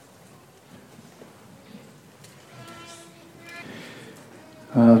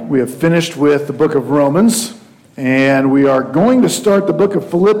We have finished with the book of Romans, and we are going to start the book of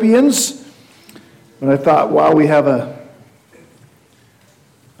Philippians. But I thought while we have a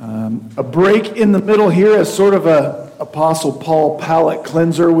break in the middle here as sort of a Apostle Paul palate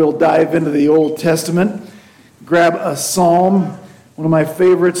cleanser, we'll dive into the Old Testament, grab a psalm, one of my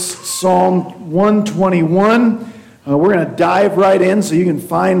favorites, Psalm 121. We're going to dive right in so you can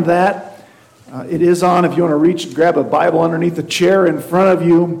find that. It is on if you want to reach and grab a Bible underneath the chair in front of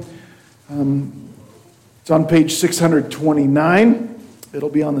you. It's on page 629. It'll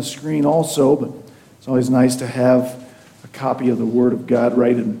be on the screen also, but it's always nice to have a copy of the Word of God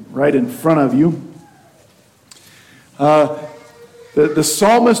right in front of you. The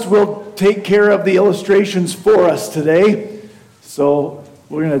psalmist will take care of the illustrations for us today, so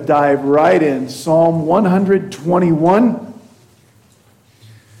we're going to dive right in. Psalm 121.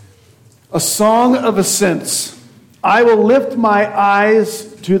 A song of ascents. I will lift my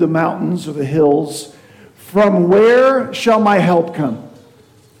eyes to the mountains or the hills. From where shall my help come?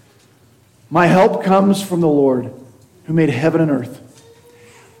 My help comes from the Lord, who made heaven and earth.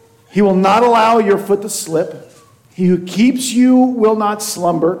 He will not allow your foot to slip. He who keeps you will not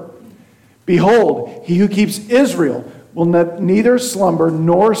slumber. Behold, he who keeps Israel will neither slumber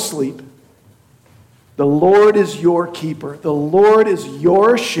nor sleep. The Lord is your keeper. The Lord is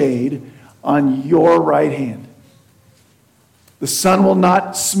your shade on your right hand. The sun will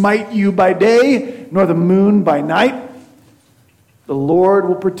not smite you by day, nor the moon by night. The Lord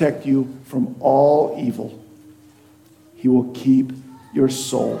will protect you from all evil. He will keep your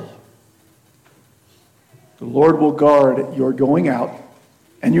soul. The Lord will guard your going out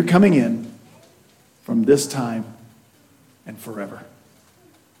and your coming in from this time and forever.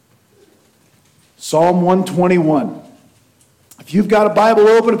 Psalm 121. If you've got a Bible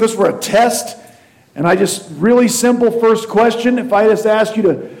open, if this were a test, and really simple first question, if I just asked you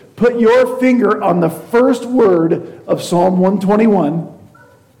to put your finger on the first word of Psalm 121,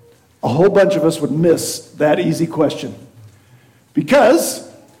 a whole bunch of us would miss that easy question. Because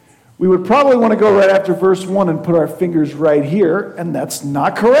we would probably want to go right after verse 1 and put our fingers right here, and that's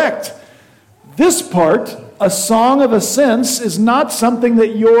not correct. This part, a song of ascents, is not something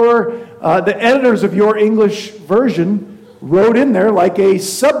that the editors of your English version wrote in there like a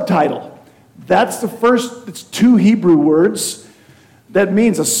subtitle. It's two Hebrew words that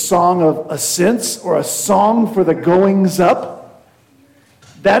means a song of ascents or a song for the goings up.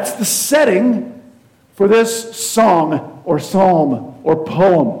 That's the setting for this song or psalm or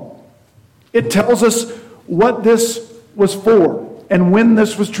poem. It tells us what this was for and when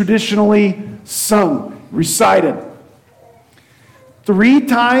this was traditionally sung, recited. 3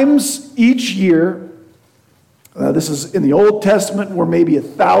 times each year. This is in the Old Testament. We're maybe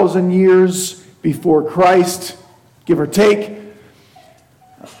 1,000 years before Christ, give or take.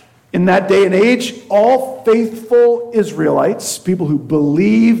 In that day and age, all faithful Israelites, people who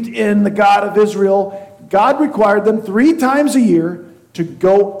believed in the God of Israel, God required them 3 times a year to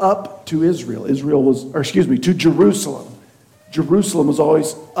go up to Israel. To Jerusalem. Jerusalem was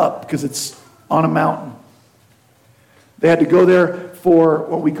always up because it's on a mountain. They had to go there for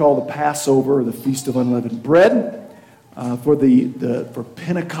what we call the Passover, or the Feast of Unleavened Bread, for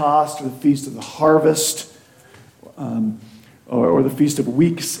Pentecost, or the Feast of the Harvest, or the Feast of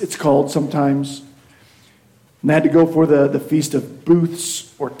Weeks, it's called sometimes. And they had to go for the Feast of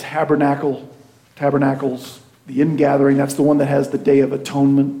Booths, or Tabernacles, the ingathering. That's the one that has the Day of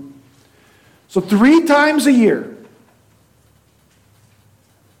Atonement. So 3 times a year,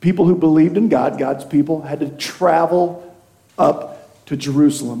 people who believed in God, God's people, had to travel up to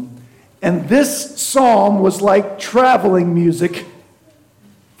Jerusalem. And this psalm was like traveling music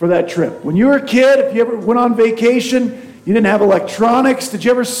for that trip. When you were a kid, if you ever went on vacation, you didn't have electronics. Did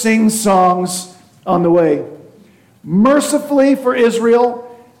you ever sing songs on the way? Mercifully for Israel,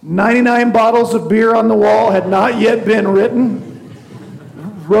 99 bottles of beer on the wall had not yet been written.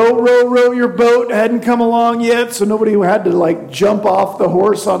 Row, row, row your boat hadn't come along yet, so nobody had to jump off the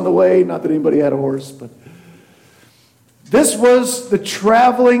horse on the way. Not that anybody had a horse, but this was the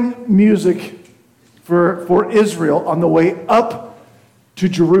traveling music for Israel on the way up to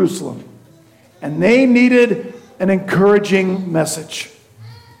Jerusalem. And they needed an encouraging message.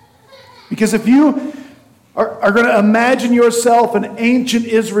 Because if you are going to imagine yourself an ancient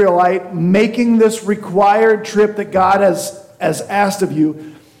Israelite making this required trip that God has asked of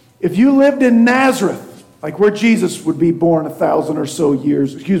you, if you lived in Nazareth, like where Jesus would be born 1,000 or so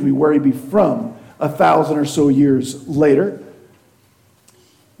years, where he'd be from 1,000 or so years later,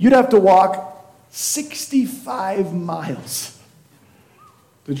 you'd have to walk 65 miles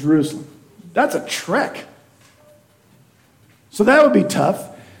to Jerusalem. That's a trek. So that would be tough.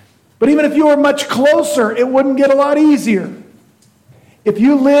 But even if you were much closer, it wouldn't get a lot easier. If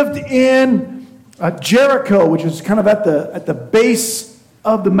you lived in Jericho, which is kind of at the base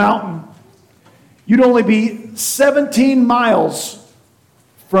of the mountain, you'd only be 17 miles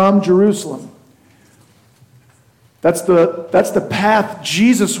from Jerusalem. That's the path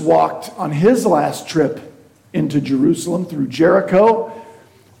Jesus walked on his last trip into Jerusalem, through Jericho.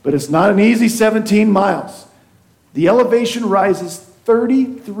 But it's not an easy 17 miles. The elevation rises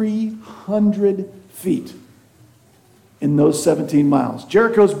 3,300 feet in those 17 miles.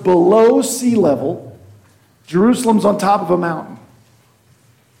 Jericho's below sea level. Jerusalem's on top of a mountain.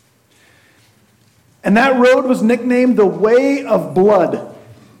 And that road was nicknamed the Way of Blood.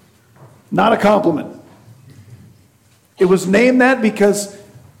 Not a compliment. It was named that because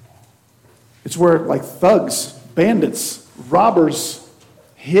it's where like thugs, bandits, robbers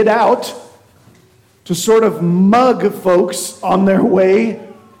hid out to sort of mug folks on their way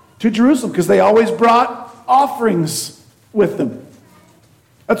to Jerusalem, because they always brought offerings with them.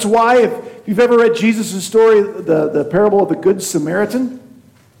 That's why, if you've ever read Jesus' story, the parable of the Good Samaritan,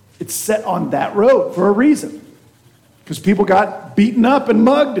 it's set on that road for a reason, because people got beaten up and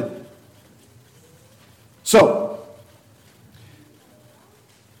mugged. So,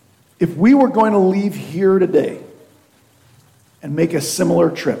 if we were going to leave here today and make a similar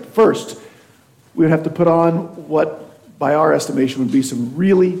trip, first, we would have to put on what, by our estimation, would be some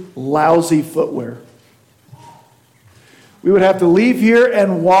really lousy footwear. We would have to leave here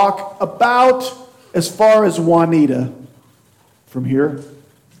and walk about as far as Juanita from here.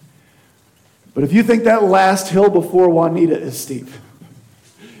 But if you think that last hill before Juanita is steep,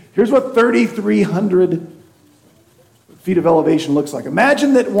 here's what 3,300 feet of elevation looks like.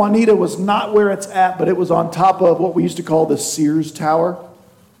 Imagine that Juanita was not where it's at, but it was on top of what we used to call the Sears Tower.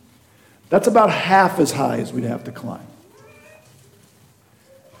 That's about half as high as we'd have to climb.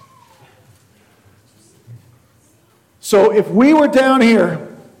 So if we were down here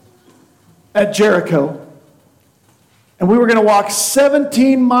at Jericho, and we were going to walk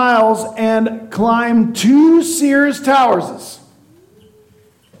 17 miles and climb 2 Sears Towers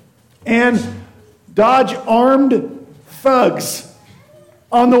and dodge armed thugs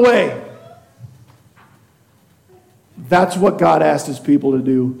on the way, that's what God asked his people to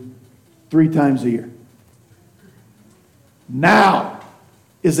do 3 times a year. Now,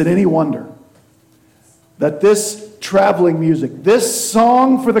 is it any wonder that this traveling music, this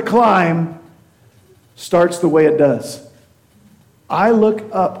song for the climb, starts the way it does? I look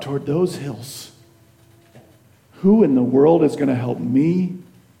up toward those hills. Who in the world is going to help me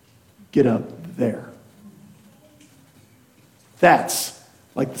get up there? That's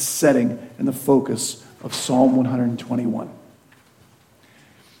like the setting and the focus of Psalm 121.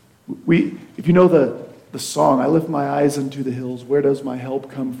 If you know the song, I lift my eyes unto the hills, where does my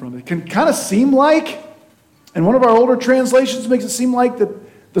help come from? It can kind of seem like, and one of our older translations makes it seem like that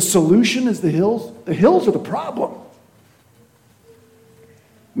the solution is the hills. The hills are the problem.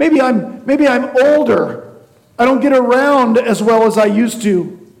 Maybe I'm older. I don't get around as well as I used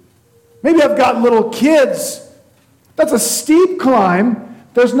to. Maybe I've got little kids. That's a steep climb.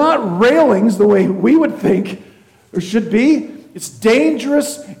 There's not railings the way we would think there should be. It's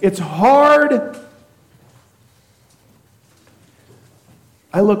dangerous. It's hard.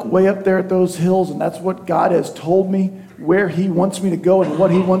 I look way up there at those hills, and that's what God has told me, where he wants me to go and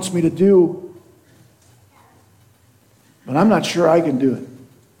what he wants me to do. But I'm not sure I can do it.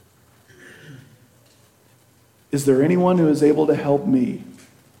 Is there anyone who is able to help me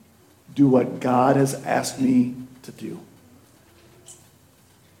do what God has asked me to do?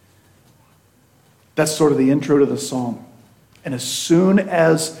 That's sort of the intro to the psalm. And as soon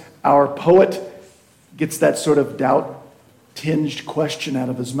as our poet gets that sort of doubt-tinged question out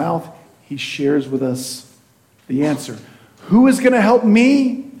of his mouth, he shares with us the answer. Who is going to help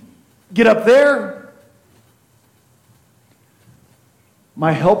me get up there?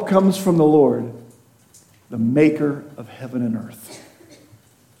 My help comes from the Lord, the maker of heaven and earth.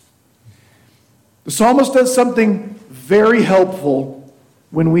 The psalmist does something very helpful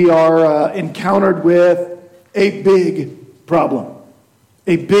when we are encountered with a big problem,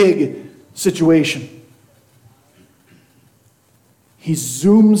 a big situation. He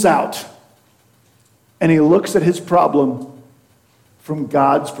zooms out and he looks at his problem from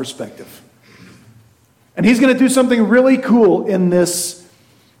God's perspective. And he's going to do something really cool in this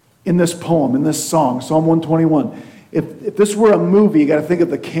poem, in this song, Psalm 121. If this were a movie, you got to think of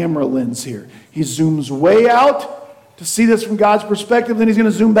the camera lens here. He zooms way out to see this from God's perspective, then he's going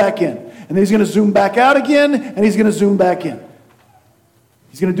to zoom back in. And then he's going to zoom back out again, and he's going to zoom back in.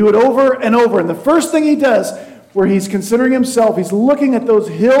 He's going to do it over and over. And the first thing he does where he's considering himself. He's looking at those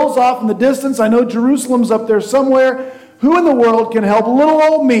hills off in the distance. I know Jerusalem's up there somewhere. Who in the world can help little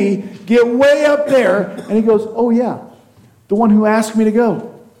old me get way up there? And he goes, oh yeah, the one who asked me to go.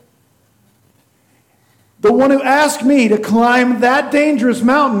 The one who asked me to climb that dangerous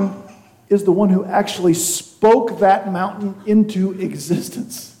mountain is the one who actually spoke that mountain into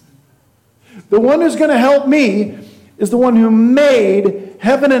existence. The one who's going to help me is the one who made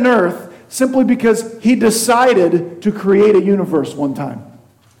heaven and earth simply because he decided to create a universe one time.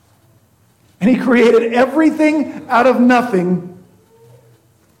 And he created everything out of nothing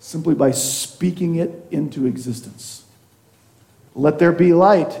simply by speaking it into existence. Let there be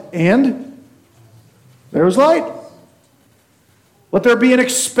light. And there was light. Let there be an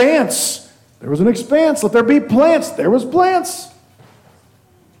expanse. There was an expanse. Let there be plants. There was plants.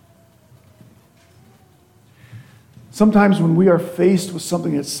 Sometimes when we are faced with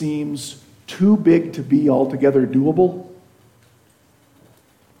something that seems too big to be altogether doable,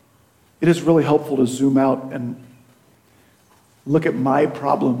 it is really helpful to zoom out and look at my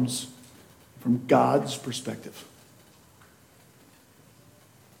problems from God's perspective.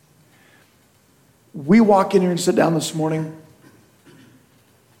 We walk in here and sit down this morning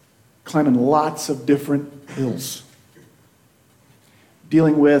climbing lots of different hills,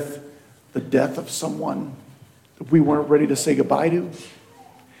 dealing with the death of someone that we weren't ready to say goodbye to,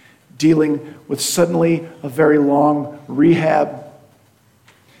 dealing with suddenly a very long rehab,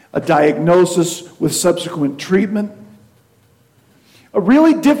 a diagnosis with subsequent treatment, a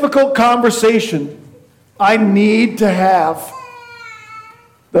really difficult conversation I need to have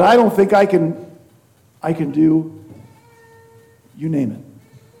that I don't think I can do, you name it.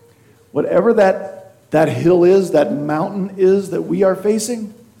 Whatever that hill is, that mountain is that we are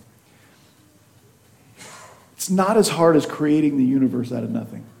facing, it's not as hard as creating the universe out of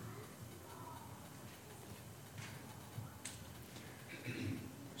nothing.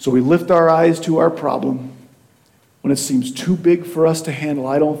 So we lift our eyes to our problem when it seems too big for us to handle.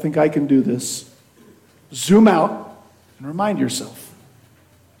 I don't think I can do this. Zoom out and remind yourself,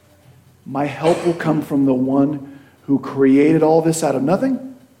 my help will come from the one who created all this out of nothing.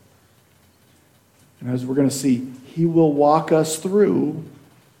 And as we're going to see, he will walk us through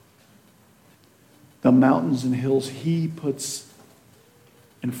the mountains and hills he puts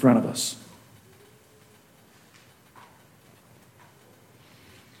in front of us.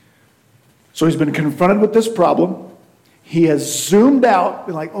 So he's been confronted with this problem. He has zoomed out,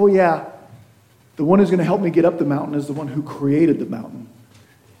 been like, oh yeah, the one who's going to help me get up the mountain is the one who created the mountain.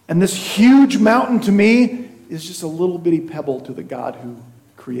 And this huge mountain to me is just a little bitty pebble to the God who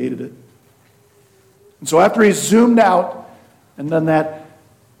created it. And so after he's zoomed out and done that,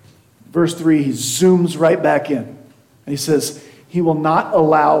 verse 3, he zooms right back in. And he says, he will not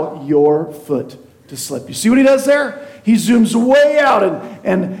allow your foot to slip. You see what he does there? He zooms way out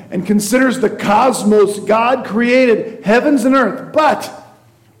and considers the cosmos. God created heavens and earth. But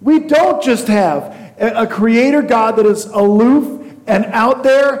we don't just have a creator God that is aloof and out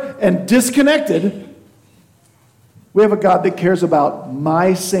there and disconnected. We have a God that cares about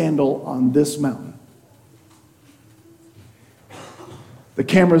my sandal on this mountain. The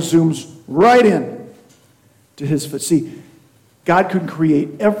camera zooms right in to his foot. See, God could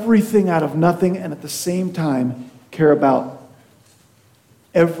create everything out of nothing and at the same time care about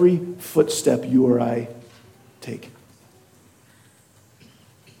every footstep you or I take.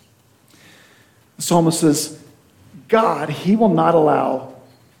 The psalmist says, God, he will not allow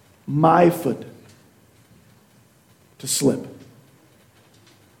my foot to slip.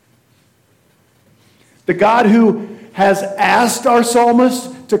 The God who has asked our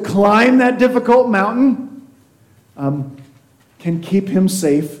psalmist to climb that difficult mountain can keep him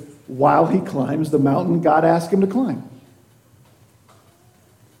safe while he climbs the mountain God asked him to climb.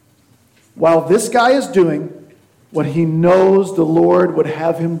 While this guy is doing what he knows the Lord would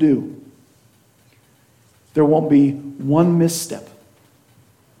have him do, there won't be one misstep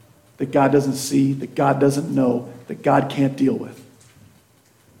that God doesn't see, that God doesn't know, that God can't deal with.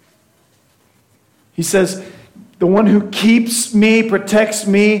 He says, the one who keeps me, protects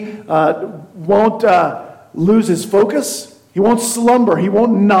me, won't lose his focus. He won't slumber. He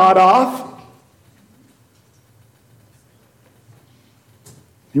won't nod off.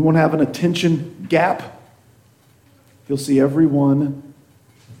 He won't have an attention gap. He'll see every one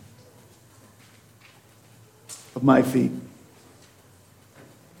of my feet.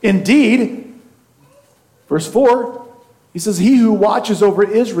 Indeed, verse 4, he says, he who watches over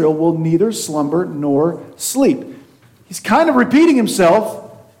Israel will neither slumber nor sleep. He's kind of repeating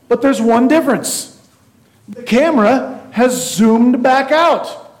himself, but there's one difference. The camera has zoomed back out.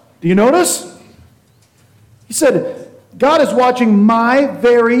 Do you notice? He said, God is watching my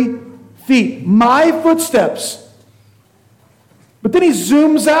very feet, my footsteps. But then he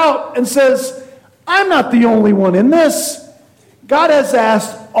zooms out and says, I'm not the only one in this. God has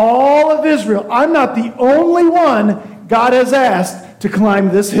asked all of Israel. I'm not the only one God has asked to climb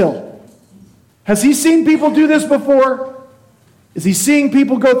this hill. Has he seen people do this before? Is he seeing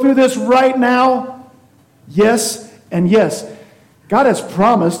people go through this right now? Yes and yes. God has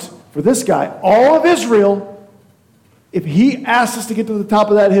promised for this guy, all of Israel, if he asks us to get to the top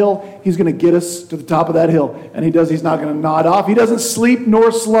of that hill, he's going to get us to the top of that hill. And he does, he's not going to nod off. He doesn't sleep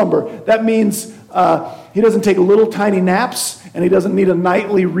nor slumber. That means he doesn't take little tiny naps, and he doesn't need a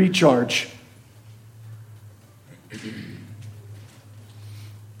nightly recharge.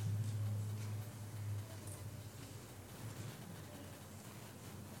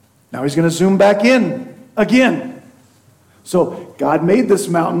 Now he's going to zoom back in again. So God made this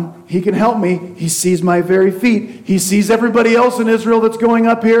mountain. He can help me. He sees my very feet. He sees everybody else in Israel that's going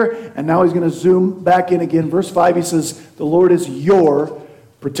up here. And now he's going to zoom back in again. Verse 5, he says, the Lord is your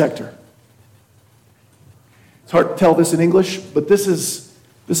protector. It's hard to tell this in English, but this is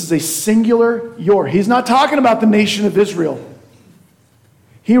a singular your. He's not talking about the nation of Israel.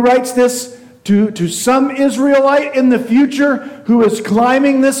 He writes this to some Israelite in the future who is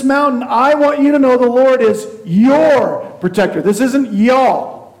climbing this mountain. I want you to know the Lord is your protector. This isn't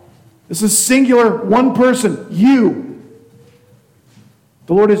y'all. This is singular, one person, you.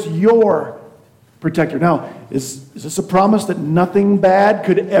 The Lord is your protector. Now, is this a promise that nothing bad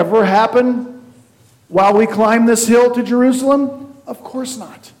could ever happen while we climb this hill to Jerusalem? Of course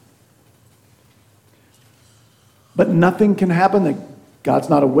not. But nothing can happen that God's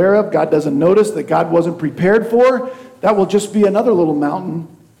not aware of, God doesn't notice, that God wasn't prepared for. That will just be another little mountain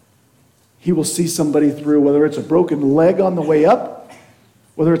he will see somebody through, whether it's a broken leg on the way up,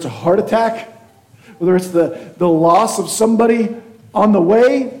 whether it's a heart attack, whether it's the loss of somebody on the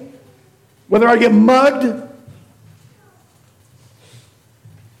way, whether I get mugged.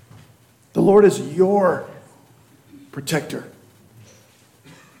 The Lord is your protector.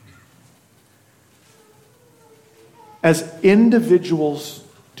 As individuals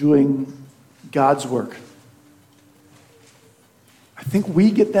doing God's work, I think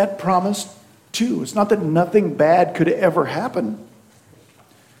we get that promise too. It's not that nothing bad could ever happen,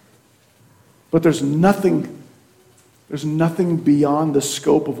 but there's nothing beyond the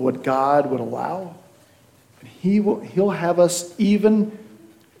scope of what God would allow. And He'll have us even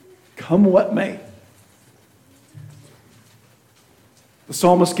come what may. The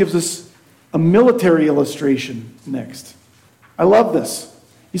psalmist gives us a military illustration next. I love this.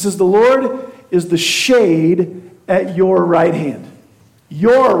 He says, the Lord is the shade at your right hand.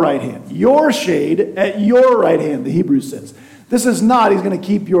 Your right hand. Your shade at your right hand, the Hebrew says. This is not, he's going to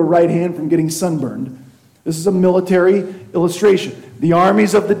keep your right hand from getting sunburned. This is a military illustration. The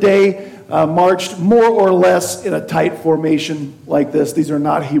armies of the day marched more or less in a tight formation like this. These are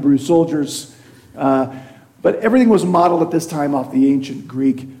not Hebrew soldiers. But everything was modeled at this time off the ancient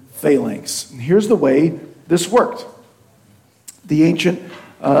Greek phalanx. And here's the way this worked. The ancient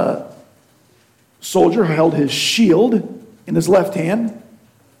soldier held his shield in his left hand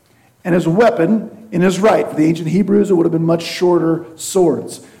and his weapon in his right. For the ancient Hebrews, it would have been much shorter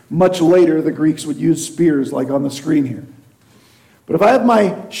swords. Much later, the Greeks would use spears like on the screen here. But if I have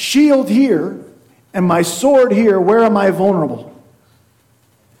my shield here and my sword here, where am I vulnerable?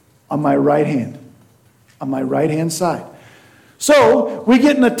 On my right hand. On my right-hand side. So we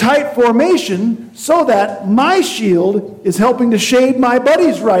get in a tight formation so that my shield is helping to shade my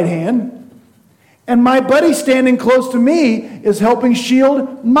buddy's right hand, and my buddy standing close to me is helping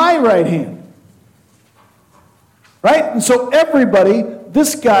shield my right hand. Right? And so everybody,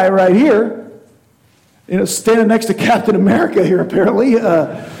 this guy right here, standing next to Captain America here apparently,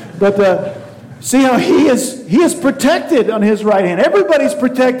 see how he is protected on his right hand. Everybody's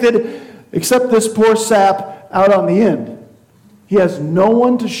protected except this poor sap out on the end. He has no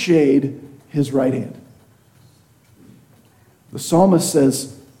one to shade his right hand. The psalmist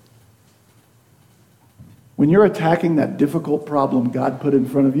says, when you're attacking that difficult problem God put in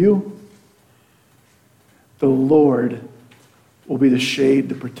front of you, the Lord will be the shade,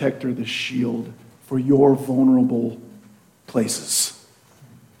 the protector, the shield for your vulnerable places.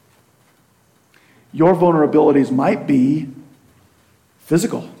 Your vulnerabilities might be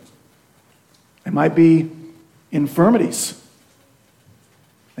physical. It might be infirmities.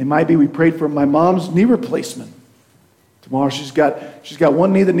 They might be, we prayed for my mom's knee replacement. Tomorrow she's got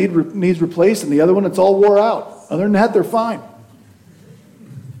one knee that needs replaced and the other one it's all wore out. Other than that, they're fine.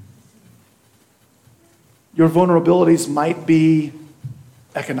 Your vulnerabilities might be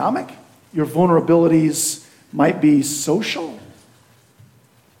economic. Your vulnerabilities might be social,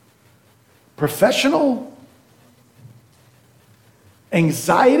 professional,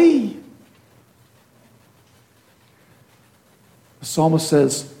 anxiety. The psalmist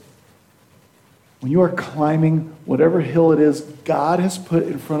says, when you are climbing whatever hill it is God has put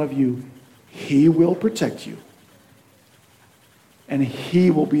in front of you, He will protect you. And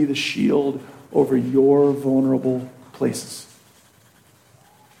He will be the shield over your vulnerable places.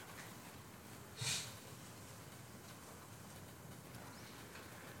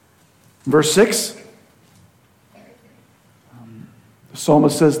 Verse 6, the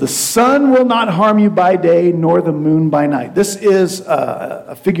psalmist says, the sun will not harm you by day, nor the moon by night. This is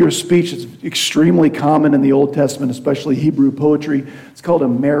a figure of speech that's extremely common in the Old Testament, especially Hebrew poetry. It's called a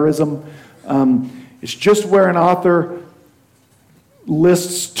merism. It's just where an author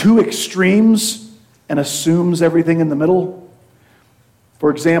lists two extremes and assumes everything in the middle. For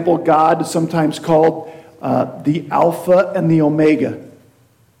example, God is sometimes called the Alpha and the Omega,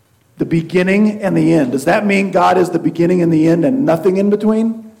 the beginning and the end. Does that mean God is the beginning and the end and nothing in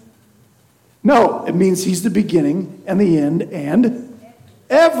between? No, it means He's the beginning and the end and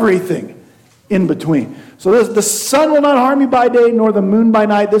everything in between. So the sun will not harm you by day, nor the moon by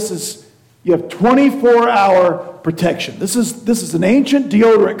night. You have 24-hour protection. This is an ancient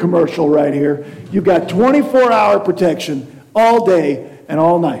deodorant commercial right here. You've got 24-hour protection all day and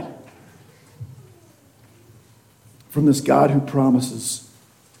all night from this God who promises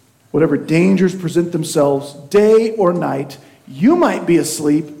whatever dangers present themselves, day or night. You might be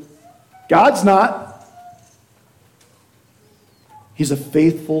asleep. God's not. He's a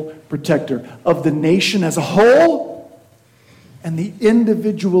faithful protector of the nation as a whole and the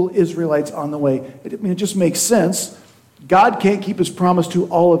individual Israelites on the way. It just makes sense. God can't keep His promise to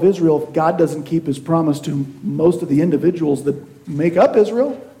all of Israel if God doesn't keep His promise to most of the individuals that make up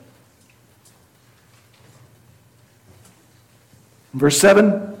Israel. Verse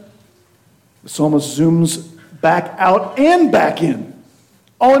 7, the psalmist zooms back out and back in,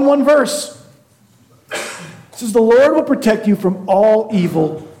 all in one verse. It says, the Lord will protect you from all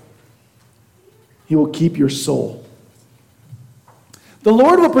evil. He will keep your soul. The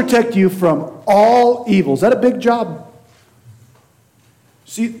Lord will protect you from all evil. Is that a big job?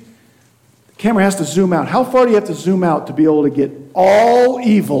 See, the camera has to zoom out. How far do you have to zoom out to be able to get all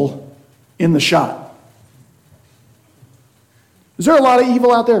evil in the shot? Is there a lot of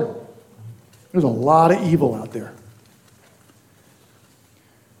evil out there? There's a lot of evil out there.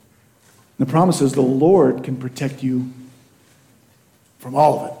 The promise is the Lord can protect you from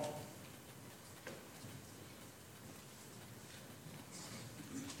all of it.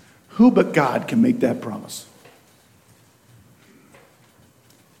 Who but God can make that promise?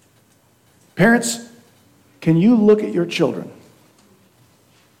 Parents, can you look at your children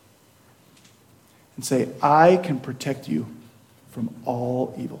and say, I can protect you from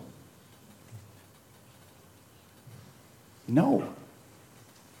all evil? No.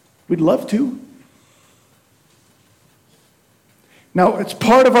 We'd love to. Now, it's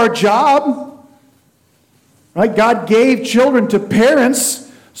part of our job, right? God gave children to parents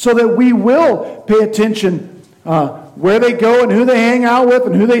so that we will pay attention where they go and who they hang out with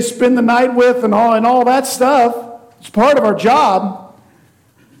and who they spend the night with and all that stuff. It's part of our job.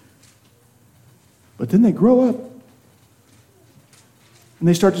 But then they grow up and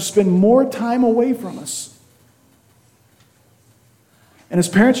they start to spend more time away from us. And as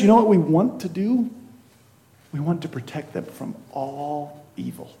parents, you know what we want to do? We want to protect them from all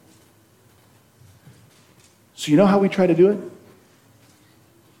evil. So you know how we try to do it?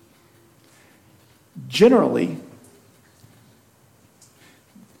 Generally,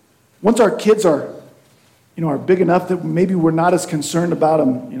 once our kids are big enough that maybe we're not as concerned about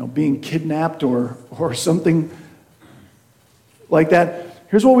them, being kidnapped or something like that.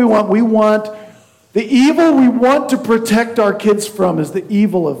 Here's what we want. The evil we want to protect our kids from is the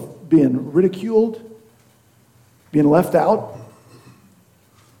evil of being ridiculed, being left out,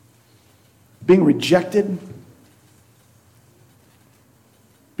 being rejected,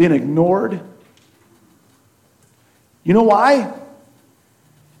 being ignored. You know why?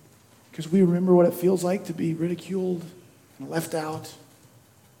 Because we remember what it feels like to be ridiculed and left out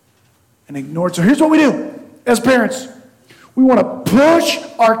and ignored. So here's what we do as parents. We want to push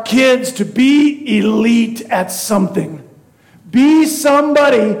our kids to be elite at something. Be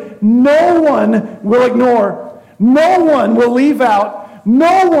somebody no one will ignore. No one will leave out.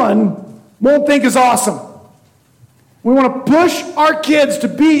 No one won't think is awesome. We want to push our kids to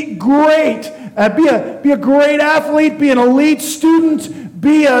be great. Be a great athlete. Be an elite student.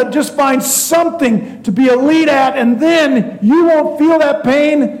 Just find something to be elite at. And then you won't feel that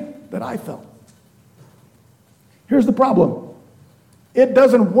pain that I felt. Here's the problem. It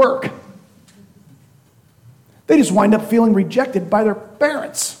doesn't work. They just wind up feeling rejected by their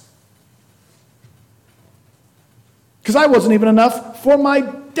parents. Because I wasn't even enough for my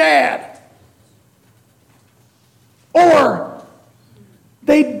dad. Or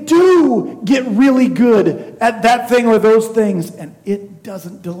they do get really good at that thing or those things, and it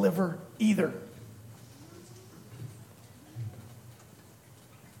doesn't deliver either.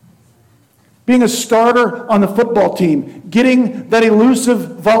 Being a starter on the football team, getting that elusive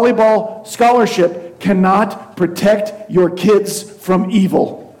volleyball scholarship cannot protect your kids from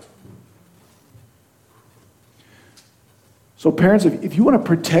evil. So parents, if you want to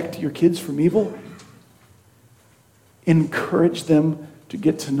protect your kids from evil, encourage them to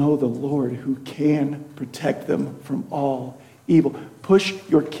get to know the Lord who can protect them from all evil. Push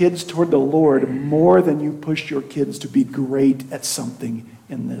your kids toward the Lord more than you push your kids to be great at something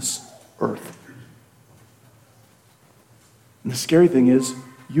in this earth. And the scary thing is,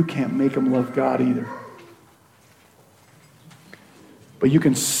 you can't make them love God either. But you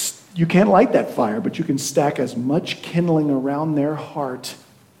can't light that fire, but you can stack as much kindling around their heart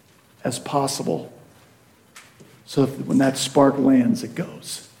as possible. So that when that spark lands, it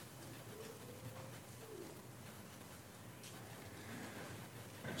goes.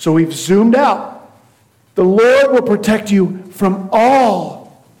 So we've zoomed out. The Lord will protect you from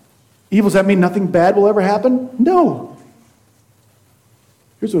all evil. Does that mean nothing bad will ever happen? No.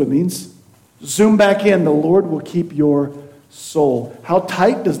 Here's what it means. Zoom back in. The Lord will keep your soul. How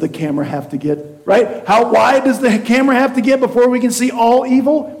tight does the camera have to get, right? How wide does the camera have to get before we can see all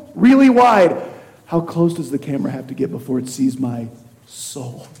evil? Really wide. How close does the camera have to get before it sees my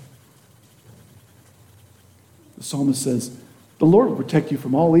soul? The psalmist says, the Lord will protect you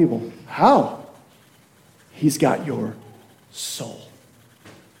from all evil. How? He's got your soul.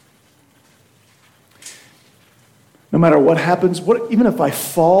 No matter what happens, even if I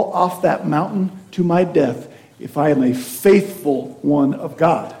fall off that mountain to my death, if I am a faithful one of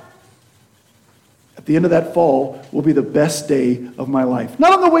God, at the end of that fall will be the best day of my life.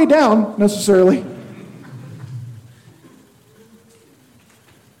 Not on the way down, necessarily.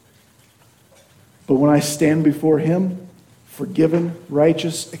 But when I stand before Him, forgiven,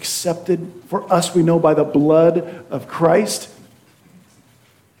 righteous, accepted, for us we know by the blood of Christ,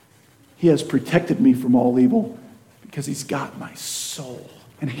 He has protected me from all evil because He's got my soul.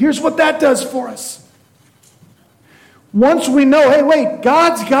 And here's what that does for us. Once we know, hey, wait,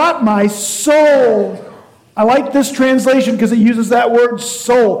 God's got my soul. I like this translation because it uses that word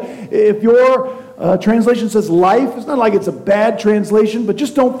soul. If your translation says life, it's not like it's a bad translation, but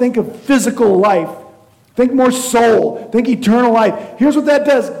just don't think of physical life. Think more soul. Think eternal life. Here's what that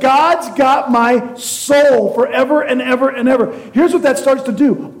does. God's got my soul forever and ever and ever. Here's what that starts to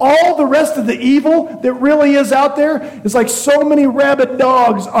do. All the rest of the evil that really is out there is like so many rabid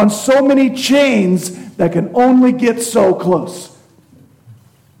dogs on so many chains that can only get so close.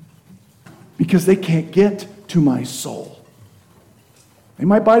 Because they can't get to my soul. They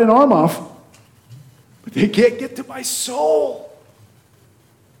might bite an arm off, but they can't get to my soul.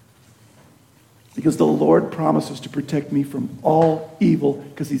 Because the Lord promises to protect me from all evil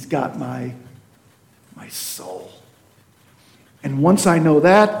because He's got my soul. And once I know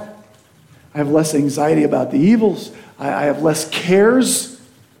that, I have less anxiety about the evils. I have less cares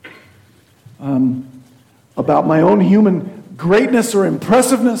about my own human greatness or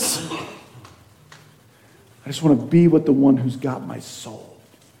impressiveness. I just want to be with the one who's got my soul.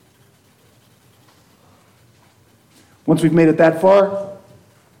 Once we've made it that far,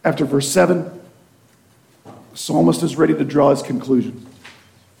 after verse 7, the psalmist is ready to draw his conclusion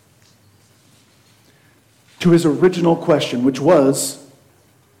to his original question, which was,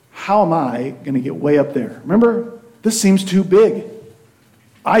 how am I going to get way up there? Remember, this seems too big.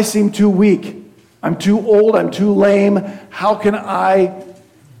 I seem too weak. I'm too old. I'm too lame. How can I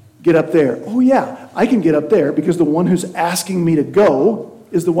get up there? Oh yeah, I can get up there because the one who's asking me to go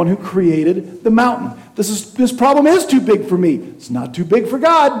is the one who created the mountain. This problem is too big for me. It's not too big for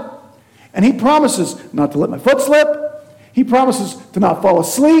God. And He promises not to let my foot slip. He promises to not fall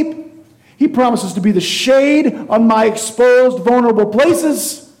asleep. He promises to be the shade on my exposed, vulnerable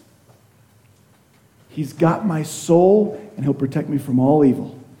places. He's got my soul, and He'll protect me from all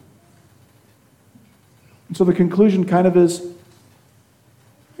evil. And so the conclusion kind of is,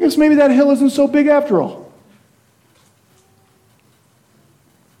 I guess maybe that hill isn't so big after all.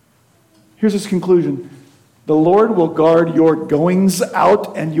 Here's his conclusion. The Lord will guard your goings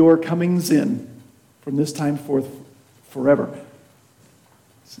out and your comings in from this time forth forever.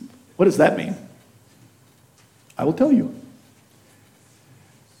 What does that mean? I will tell you.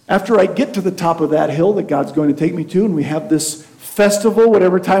 After I get to the top of that hill that God's going to take me to, and we have this festival,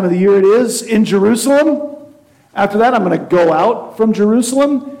 whatever time of the year it is, in Jerusalem, after that I'm going to go out from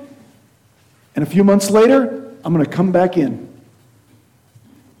Jerusalem, and a few months later, I'm going to come back in.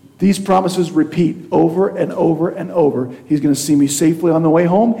 These promises repeat over and over and over. He's going to see me safely on the way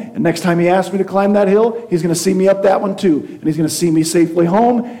home, and next time he asks me to climb that hill, he's going to see me up that one too, and he's going to see me safely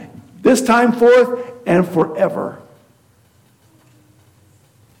home, this time forth and forever.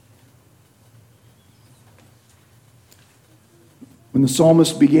 When the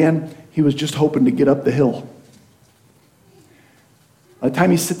psalmist began, he was just hoping to get up the hill. By the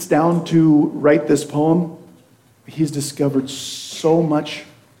time he sits down to write this poem, he's discovered so much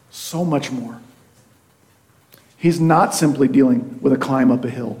more. He's not simply dealing with a climb up a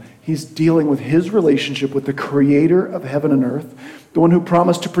hill. He's dealing with his relationship with the creator of heaven and earth, the one who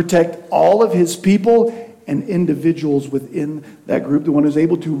promised to protect all of his people and individuals within that group, the one who's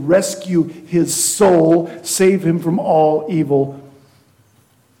able to rescue his soul, save him from all evil,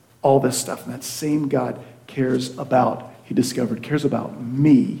 all this stuff. And that same God cares about, he discovered, cares about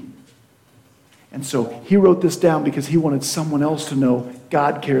me. And so he wrote this down because he wanted someone else to know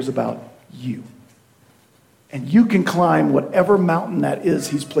God cares about you. And you can climb whatever mountain that is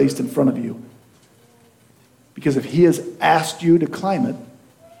he's placed in front of you. Because if he has asked you to climb it,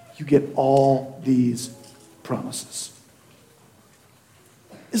 you get all these promises.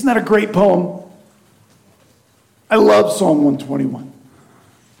 Isn't that a great poem? I love Psalm 121.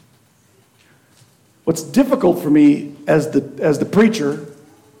 What's difficult for me as the preacher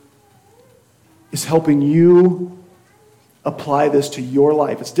is helping you apply this to your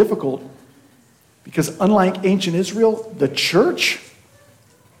life. It's difficult because unlike ancient Israel, the church,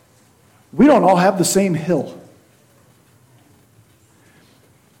 we don't all have the same hill.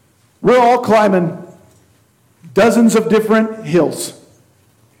 We're all climbing dozens of different hills.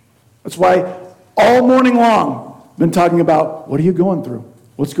 That's why all morning long I've been talking about, what are you going through?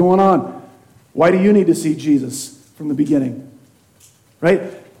 What's going on? Why do you need to see Jesus from the beginning? Right?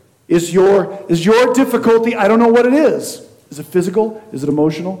 Is your difficulty, I don't know what it is. Is it physical? Is it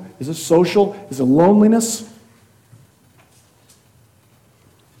emotional? Is it social? Is it loneliness?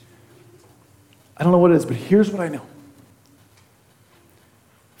 I don't know what it is, but here's what I know.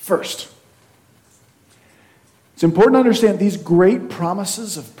 First, it's important to understand these great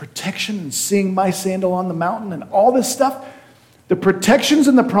promises of protection and seeing my sandal on the mountain and all this stuff. The protections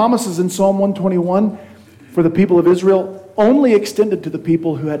and the promises in Psalm 121 for the people of Israel only extended to the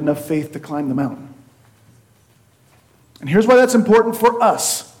people who had enough faith to climb the mountain. And here's why that's important for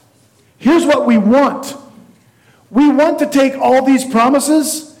us. Here's what we want. We want to take all these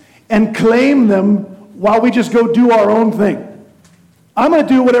promises and claim them while we just go do our own thing. I'm going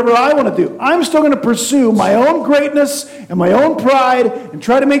to do whatever I want to do. I'm still going to pursue my own greatness and my own pride and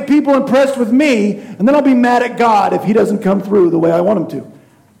try to make people impressed with me, and then I'll be mad at God if he doesn't come through the way I want him to.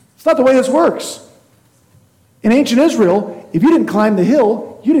 It's not the way this works. In ancient Israel, if you didn't climb the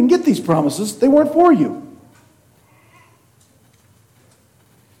hill, you didn't get these promises. They weren't for you.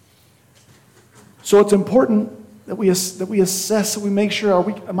 So it's important that we assess, that we make sure,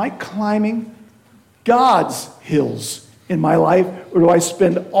 am I climbing God's hills in my life, or do I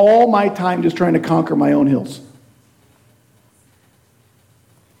spend all my time just trying to conquer my own hills?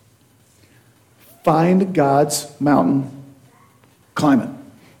 Find God's mountain, climb it.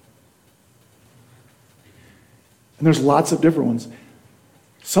 And there's lots of different ones.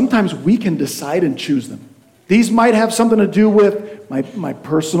 Sometimes we can decide and choose them. These might have something to do with my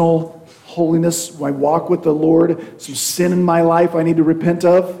personal holiness, my walk with the Lord, some sin in my life I need to repent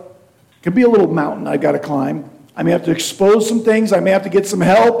of. It could be a little mountain I got to climb. I may have to expose some things. I may have to get some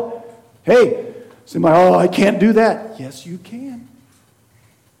help. Hey, I can't do that. Yes, you can.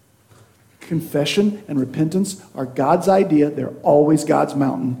 Confession and repentance are God's idea. They're always God's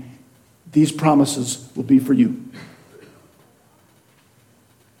mountain. These promises will be for you.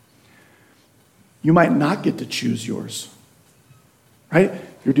 You might not get to choose yours, right?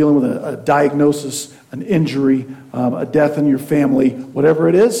 You're dealing with a diagnosis, an injury, a death in your family, whatever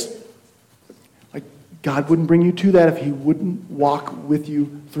it is. Like, God wouldn't bring you to that if he wouldn't walk with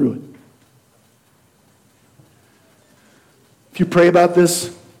you through it. If you pray about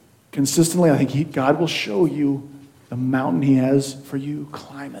this consistently, I think God will show you the mountain he has for you.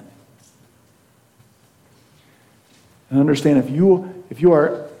 Climb it. And understand, if you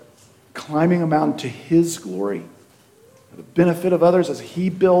are climbing a mountain to his glory, for the benefit of others as he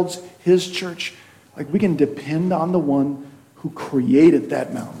builds his church, like, we can depend on the one who created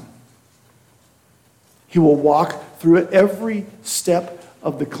that mountain. He will walk through it every step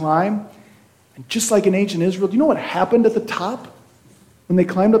of the climb. And just like in ancient Israel, do you know what happened at the top? when they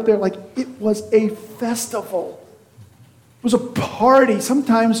climbed up there, like it was a festival. It was a party.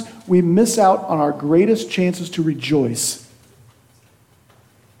 Sometimes we miss out on our greatest chances to rejoice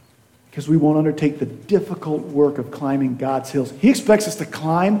because we won't undertake the difficult work of climbing God's hills. He expects us to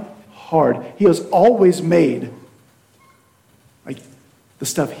climb hard. He has always made the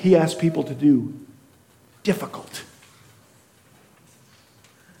stuff he asks people to do difficult.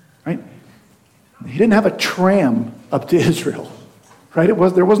 Right? He didn't have a tram up to Israel. Right?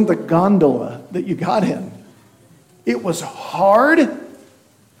 There wasn't the gondola that you got in. It was hard,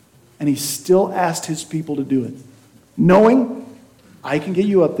 and he still asked his people to do it, knowing I can get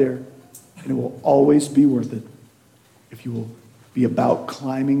you up there, and it will always be worth it if you will be about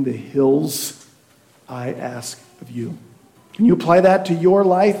climbing the hills I ask of you. Can you apply that to your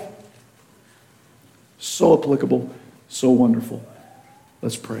life? So applicable, so wonderful.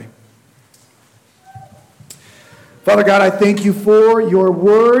 Let's pray. Father God, I thank you for your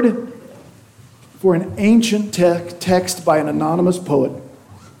word, for an ancient text by an anonymous poet.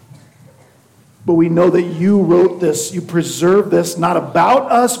 But we know that you wrote this, you preserved this, not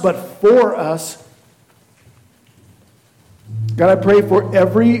about us, but for us. God, I pray for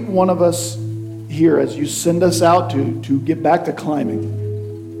every one of us here as you send us out to get back to climbing,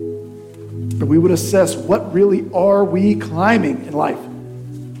 that we would assess what really are we climbing in life.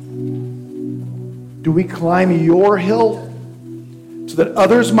 Do we climb your hill so that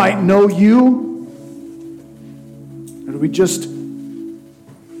others might know you? Or do we just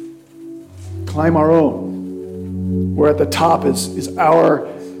climb our own, where at the top is our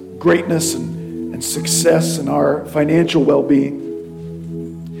greatness and success and our financial well-being?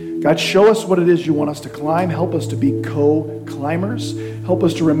 God, show us what it is you want us to climb. Help us to be co-climbers. Help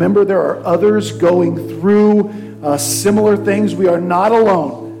us to remember there are others going through similar things. We are not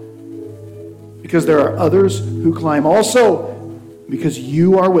alone, because there are others who climb also, because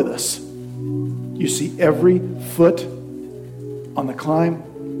you are with us. You see every foot on the climb,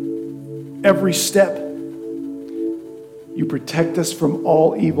 every step. You protect us from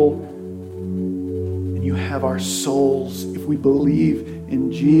all evil, and you have our souls if we believe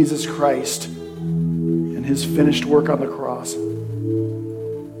in Jesus Christ and his finished work on the cross.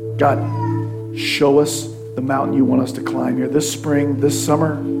 God, show us the mountain you want us to climb here this spring, this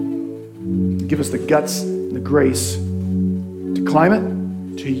summer. Give us the guts and the grace to climb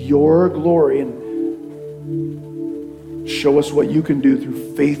it to your glory, and show us what you can do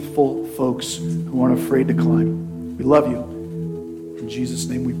through faithful folks who aren't afraid to climb. We love you. In Jesus'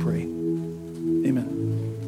 name we pray. Amen.